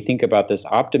 like if we think about this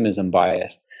optimism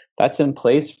bias, that's in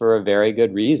place for a very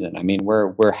good reason. I mean,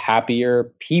 we're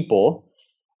happier people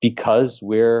because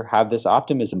have this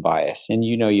optimism bias. And,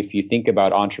 if you think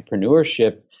about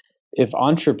entrepreneurship, if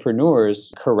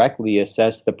entrepreneurs correctly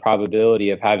assess the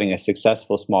probability of having a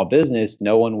successful small business,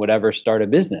 no one would ever start a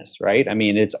business, right? I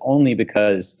mean, it's only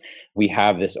because we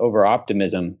have this over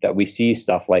optimism that we see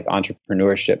stuff like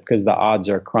entrepreneurship, because the odds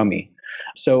are crummy.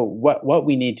 So what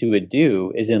we need to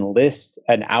do is enlist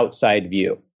an outside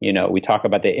view. We talk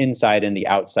about the inside and the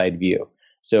outside view.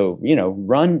 So,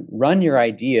 run your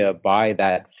idea by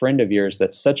that friend of yours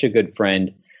that's such a good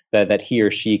friend that he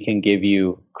or she can give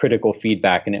you critical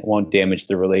feedback and it won't damage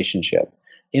the relationship.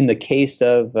 In the case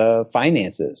of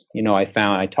finances,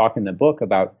 I talk in the book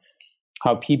about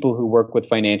how people who work with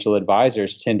financial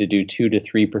advisors tend to do 2 to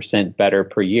 3% better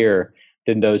per year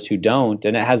than those who don't.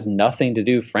 And it has nothing to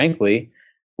do, frankly,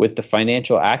 with the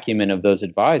financial acumen of those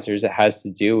advisors. It has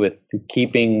to do with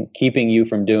keeping you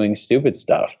from doing stupid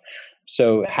stuff.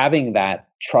 So having that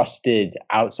trusted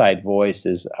outside voice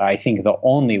is, I think, the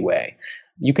only way.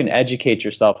 You can educate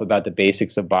yourself about the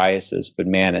basics of biases, but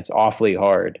man, it's awfully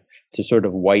hard to sort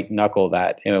of white knuckle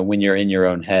that when you're in your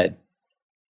own head.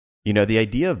 The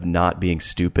idea of not being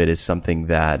stupid is something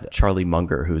that Charlie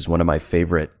Munger, who's one of my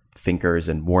favorite thinkers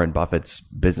and Warren Buffett's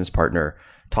business partner,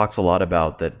 talks a lot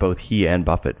about, that both he and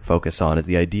Buffett focus on, is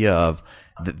the idea of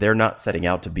that they're not setting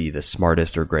out to be the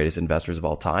smartest or greatest investors of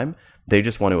all time. They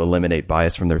just want to eliminate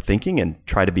bias from their thinking and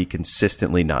try to be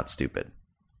consistently not stupid.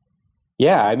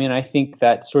 Yeah, I mean, I think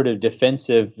that sort of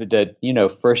defensive,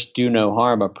 first do no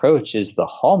harm approach is the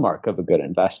hallmark of a good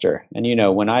investor. And,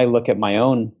 when I look at my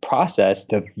own process,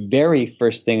 the very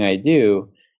first thing I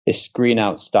do is screen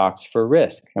out stocks for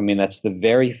risk. I mean, that's the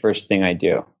very first thing I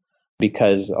do,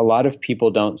 because a lot of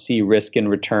people don't see risk and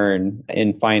return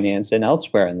in finance and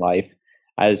elsewhere in life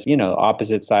as,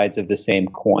 opposite sides of the same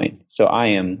coin. So I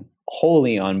am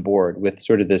wholly on board with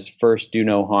sort of this first do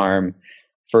no harm,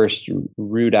 first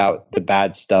root out the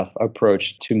bad stuff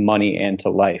approach to money and to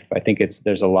life. I think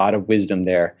there's a lot of wisdom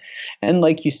there. And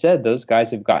like you said, those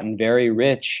guys have gotten very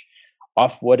rich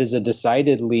off what is a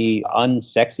decidedly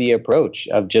unsexy approach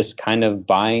of just kind of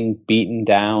buying beaten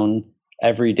down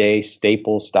everyday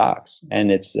staple stocks. And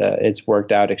it's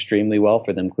worked out extremely well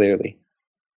for them, clearly.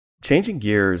 Changing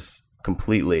gears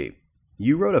completely,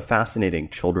 you wrote a fascinating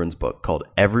children's book called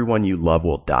Everyone You Love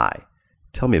Will Die.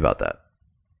 Tell me about that.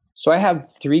 So I have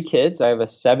 3 kids. I have a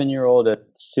 7-year-old, a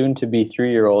soon-to-be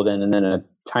 3-year-old, and then a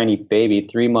tiny baby,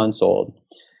 3 months old.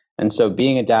 And so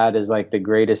being a dad is like the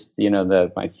greatest,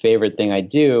 my favorite thing I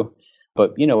do.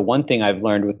 But, one thing I've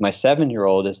learned with my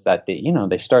 7-year-old is that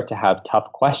they start to have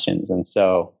tough questions. And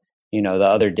so, the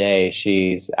other day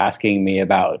she's asking me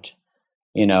about,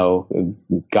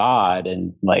 God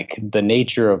and like the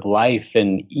nature of life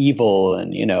and evil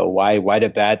and, why do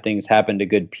bad things happen to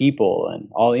good people and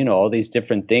all these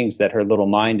different things that her little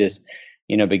mind is,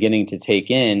 beginning to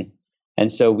take in. And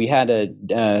so we had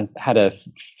a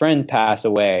friend pass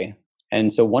away.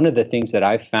 And so one of the things that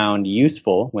I found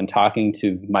useful when talking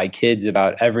to my kids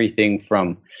about everything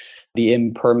from the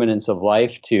impermanence of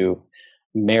life to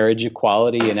marriage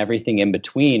equality and everything in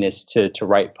between is to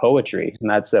write poetry. And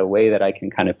that's a way that I can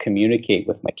kind of communicate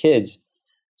with my kids.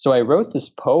 So I wrote this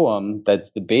poem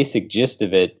that's the basic gist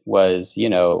of it was,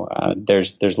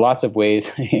 there's lots of ways,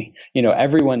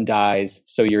 everyone dies.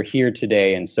 So you're here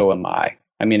today and so am I.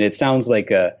 I mean, it sounds like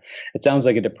a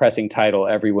depressing title,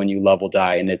 Everyone You Love Will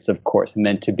Die. And it's, of course,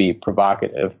 meant to be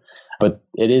provocative. But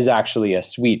it is actually a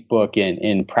sweet book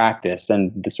in practice.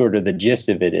 And the gist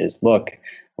of it is, look,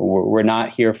 we're not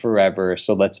here forever.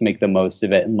 So let's make the most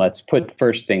of it. And let's put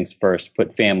first things first,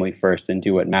 put family first and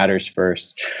do what matters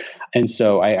first. And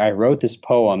so I wrote this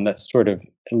poem that sort of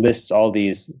lists all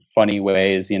these funny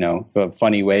ways,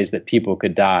 that people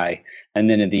could die. And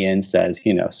then at the end says,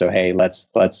 so, hey, let's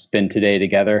spend today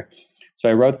together. So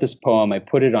I wrote this poem. I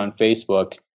put it on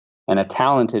Facebook, and a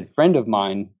talented friend of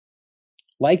mine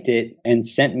liked it and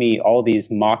sent me all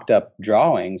these mocked up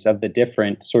drawings of the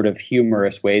different sort of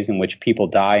humorous ways in which people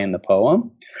die in the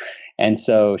poem. And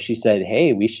so she said,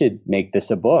 hey, we should make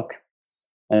this a book.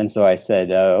 And so I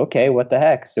said, okay, what the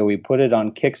heck? So we put it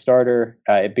on Kickstarter.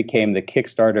 It became the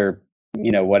Kickstarter,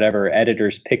 whatever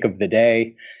editor's pick of the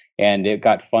day. And it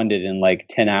got funded in like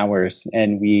 10 hours.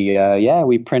 And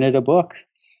we printed a book.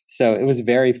 So it was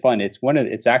very fun.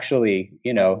 It's actually,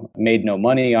 made no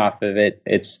money off of it.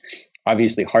 It's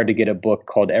obviously hard to get a book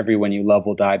called Everyone You Love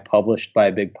Will Die published by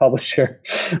a big publisher,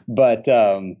 but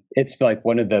it's like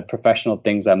one of the professional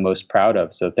things I'm most proud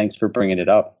of. So thanks for bringing it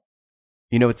up.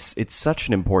 It's such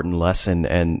an important lesson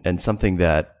and something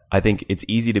that I think it's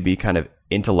easy to be kind of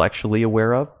intellectually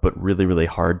aware of, but really, really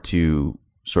hard to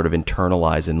sort of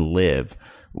internalize and live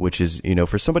which is,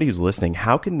 for somebody who's listening,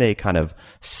 how can they kind of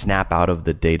snap out of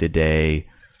the day-to-day,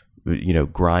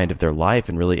 grind of their life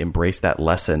and really embrace that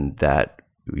lesson that,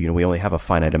 we only have a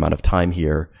finite amount of time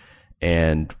here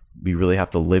and we really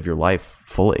have to live your life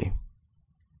fully?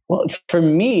 Well, for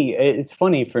me, it's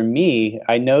funny. For me,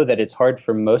 I know that it's hard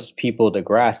for most people to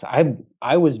grasp.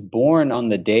 I was born on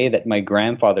the day that my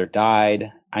grandfather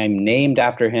died. I'm named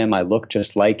after him. I look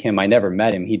just like him. I never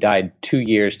met him. He died 2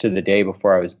 years to the day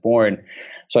before I was born.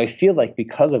 So I feel like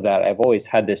because of that, I've always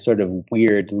had this sort of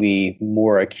weirdly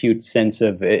more acute sense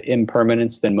of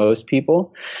impermanence than most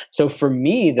people. So for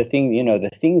me, the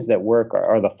things that work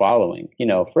are the following.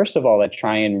 First of all,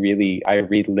 I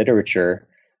read literature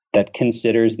that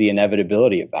considers the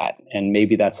inevitability of that. And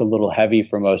maybe that's a little heavy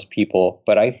for most people,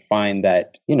 but I find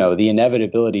that, the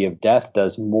inevitability of death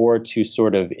does more to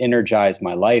sort of energize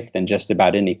my life than just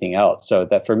about anything else. So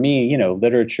that for me,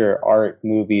 literature, art,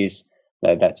 movies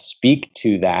that speak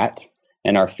to that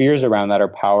and our fears around that are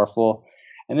powerful.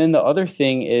 And then the other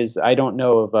thing is, I don't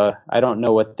know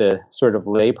what the sort of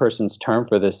layperson's term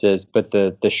for this is, but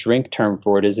the shrink term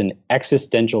for it is an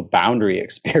existential boundary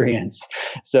experience.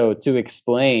 So to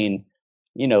explain,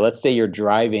 let's say you're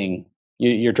driving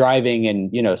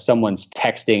and, someone's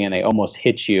texting and they almost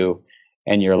hit you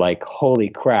and you're like, holy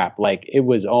crap, like it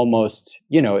was almost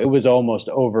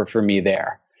over for me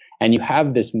there. And you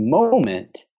have this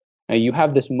moment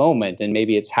and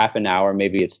maybe it's half an hour,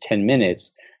 maybe it's 10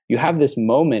 minutes. You have this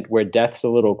moment where death's a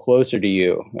little closer to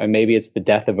you, and maybe it's the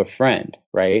death of a friend,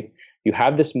 right? You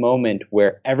have this moment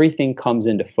where everything comes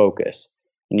into focus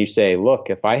and you say, look,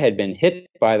 if I had been hit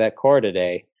by that car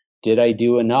today, did I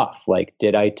do enough? Like,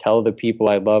 did I tell the people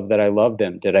I love that I love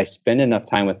them? Did I spend enough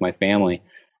time with my family?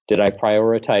 Did I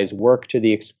prioritize work to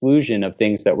the exclusion of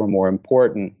things that were more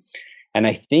important? And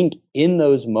I think in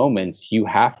those moments,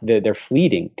 they're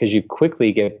fleeting because you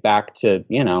quickly get back to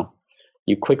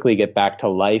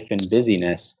life and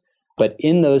busyness. But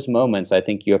in those moments, I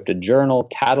think you have to journal,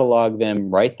 catalog them,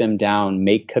 write them down,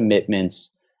 make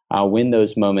commitments when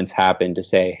those moments happen to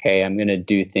say, hey, I'm going to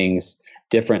do things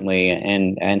differently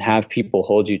and have people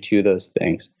hold you to those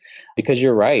things. Because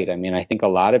you're right. I mean, I think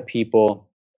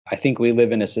we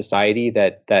live in a society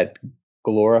that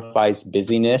glorifies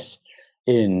busyness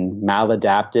in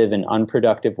maladaptive and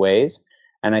unproductive ways.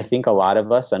 And I think a lot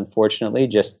of us, unfortunately,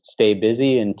 just stay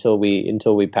busy until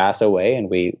we pass away, and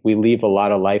we leave a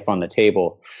lot of life on the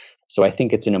table. So I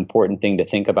think it's an important thing to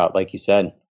think about, like you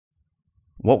said.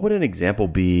 What would an example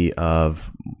be of,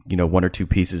 one or two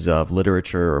pieces of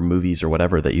literature or movies or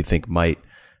whatever that you think might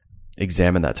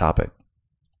examine that topic?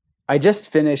 I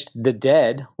just finished The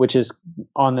Dead, which is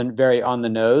on the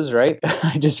nose, right?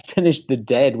 I just finished The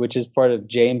Dead, which is part of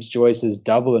James Joyce's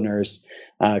Dubliners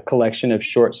collection of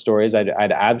short stories. I'd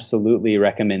absolutely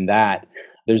recommend that.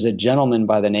 There's a gentleman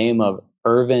by the name of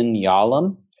Irvin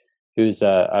Yalom, who's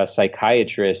a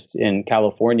psychiatrist in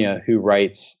California who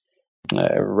writes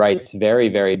very,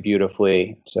 very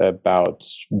beautifully about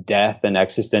death and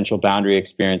existential boundary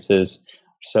experiences.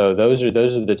 So those are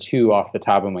the two off the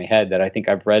top of my head that I think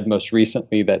I've read most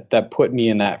recently that put me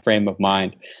in that frame of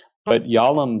mind. But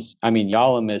Yalom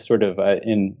is sort of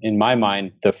in my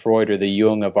mind the Freud or the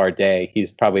Jung of our day.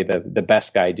 He's probably the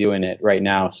best guy doing it right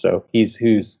now. So he's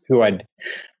who I'd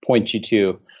point you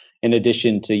to, in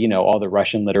addition to all the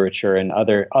Russian literature and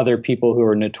other people who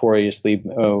are notoriously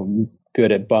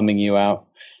good at bumming you out.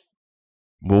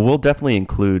 Well, we'll definitely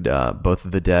include both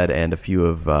of The Dead and a few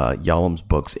of Yalom's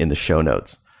books in the show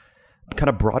notes. Kind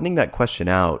of broadening that question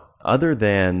out, other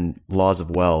than Laws of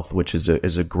Wealth, which is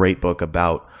a great book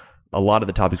about a lot of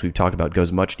the topics we've talked about,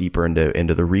 goes much deeper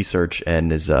into the research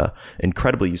and is an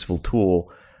incredibly useful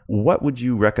tool. What would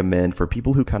you recommend for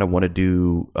people who kind of want to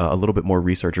do a little bit more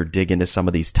research or dig into some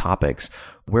of these topics?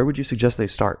 Where would you suggest they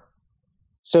start?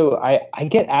 So I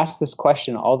get asked this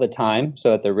question all the time.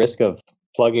 So at the risk of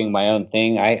plugging my own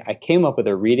thing, I came up with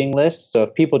a reading list. So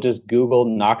if people just Google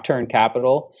Nocturne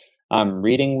Capital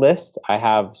reading list, I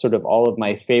have sort of all of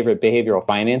my favorite behavioral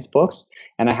finance books,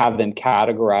 and I have them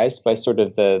categorized by sort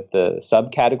of the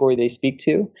subcategory they speak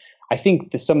to. I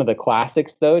think some of the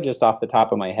classics, though, just off the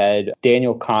top of my head,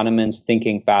 Daniel Kahneman's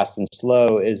Thinking Fast and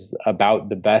Slow is about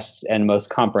the best and most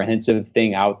comprehensive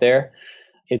thing out there.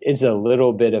 It is a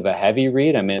little bit of a heavy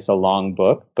read. I mean, it's a long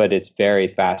book, but it's very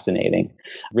fascinating.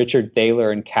 Richard Thaler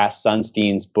and Cass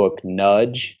Sunstein's book,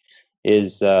 Nudge,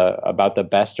 is about the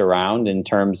best around in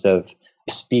terms of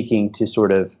speaking to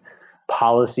sort of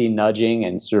policy nudging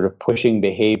and sort of pushing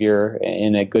behavior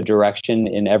in a good direction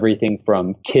in everything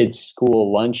from kids'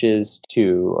 school lunches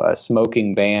to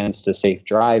smoking bans to safe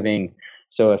driving.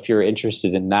 So if you're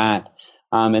interested in that,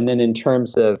 And then in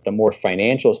terms of the more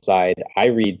financial side, I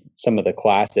read some of the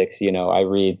classics. I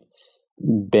read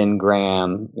Ben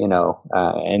Graham,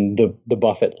 and the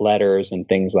Buffett letters and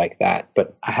things like that.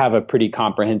 But I have a pretty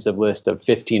comprehensive list of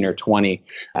 15 or 20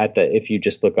 if you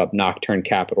just look up Nocturne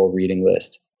Capital reading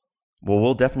list. Well,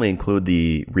 we'll definitely include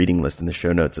the reading list in the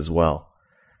show notes as well.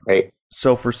 Right.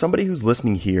 So for somebody who's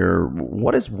listening here,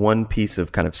 what is one piece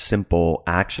of kind of simple,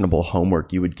 actionable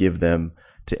homework you would give them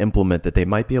to implement that they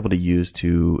might be able to use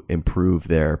to improve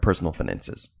their personal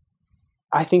finances?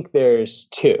 I think there's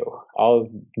two. I'll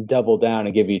double down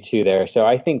and give you two there. So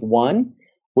I think one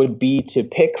would be to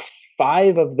pick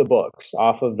 5 of the books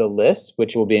off of the list,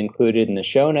 which will be included in the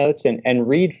show notes, and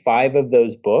read 5 of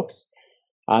those books.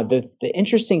 The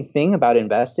interesting thing about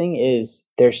investing is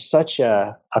there's such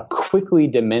a quickly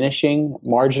diminishing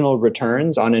marginal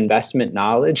returns on investment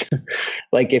knowledge.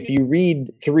 Like if you read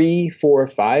 3, 4,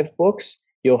 5 books,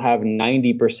 you'll have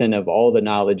 90% of all the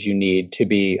knowledge you need to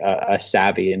be a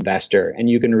savvy investor. And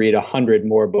you can read 100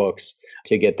 more books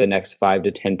to get the next 5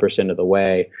 to 10% of the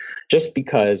way, just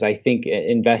because I think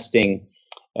investing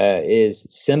is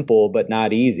simple but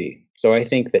not easy. So I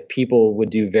think that people would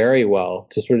do very well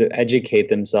to sort of educate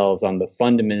themselves on the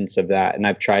fundamentals of that. And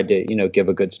I've tried to, give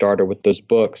a good starter with those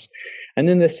books. And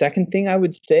then the second thing I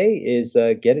would say is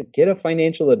get a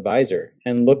financial advisor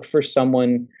and look for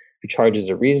someone who charges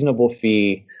a reasonable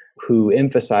fee, who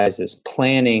emphasizes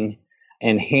planning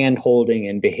and hand-holding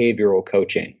and behavioral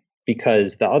coaching.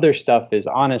 Because the other stuff is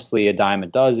honestly a dime a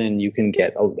dozen. You can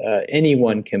get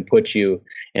anyone can put you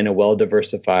in a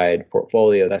well-diversified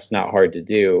portfolio. That's not hard to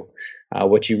do.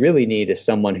 What you really need is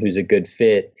someone who's a good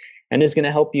fit and is going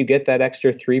to help you get that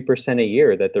extra 3% a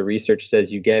year that the research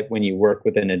says you get when you work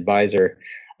with an advisor,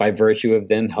 by virtue of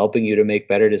them helping you to make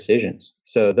better decisions.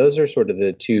 So those are sort of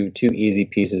the two easy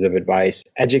pieces of advice.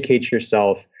 Educate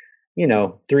yourself,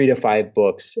 3 to 5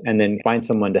 books, and then find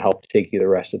someone to help take you the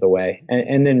rest of the way.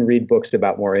 And then read books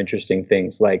about more interesting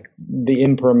things like the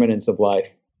impermanence of life.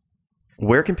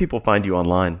 Where can people find you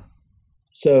online?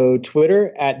 So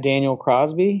Twitter at Daniel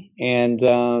Crosby, and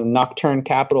Nocturne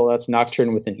Capital, that's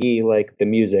Nocturne with an E like the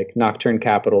music,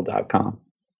 nocturnecapital.com.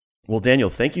 Well, Daniel,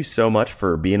 thank you so much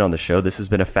for being on the show. This has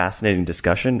been a fascinating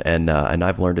discussion, and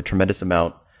I've learned a tremendous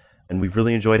amount, and we've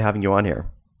really enjoyed having you on here.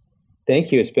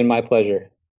 Thank you. It's been my pleasure.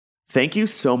 Thank you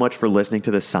so much for listening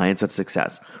to The Science of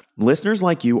Success. Listeners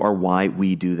like you are why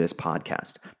we do this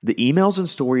podcast. The emails and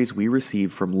stories we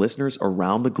receive from listeners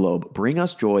around the globe bring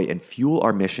us joy and fuel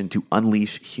our mission to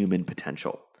unleash human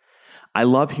potential. I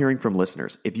love hearing from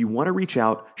listeners. If you want to reach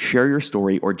out, share your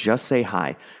story, or just say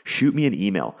hi, shoot me an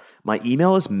email. My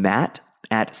email is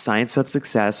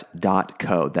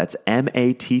matt@scienceofsuccess.co. That's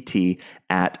MATT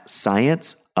at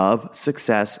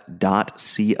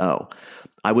scienceofsuccess.co.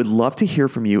 I would love to hear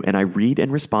from you, and I read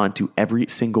and respond to every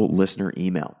single listener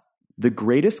email. The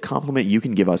greatest compliment you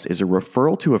can give us is a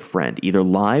referral to a friend, either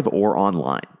live or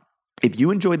online. If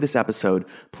you enjoyed this episode,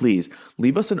 please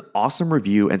leave us an awesome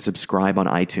review and subscribe on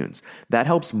iTunes. That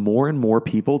helps more and more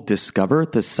people discover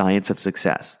the science of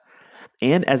success.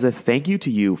 And as a thank you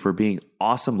to you for being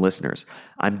awesome listeners,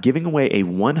 I'm giving away a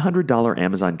 $100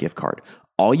 Amazon gift card.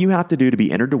 All you have to do to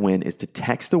be entered to win is to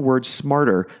text the word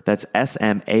SMARTER, that's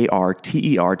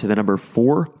SMARTER, to the number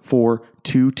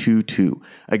 44222.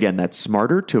 Again, that's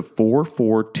SMARTER to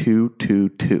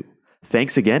 44222.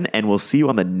 Thanks again, and we'll see you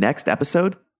on the next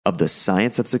episode of The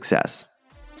Science of Success.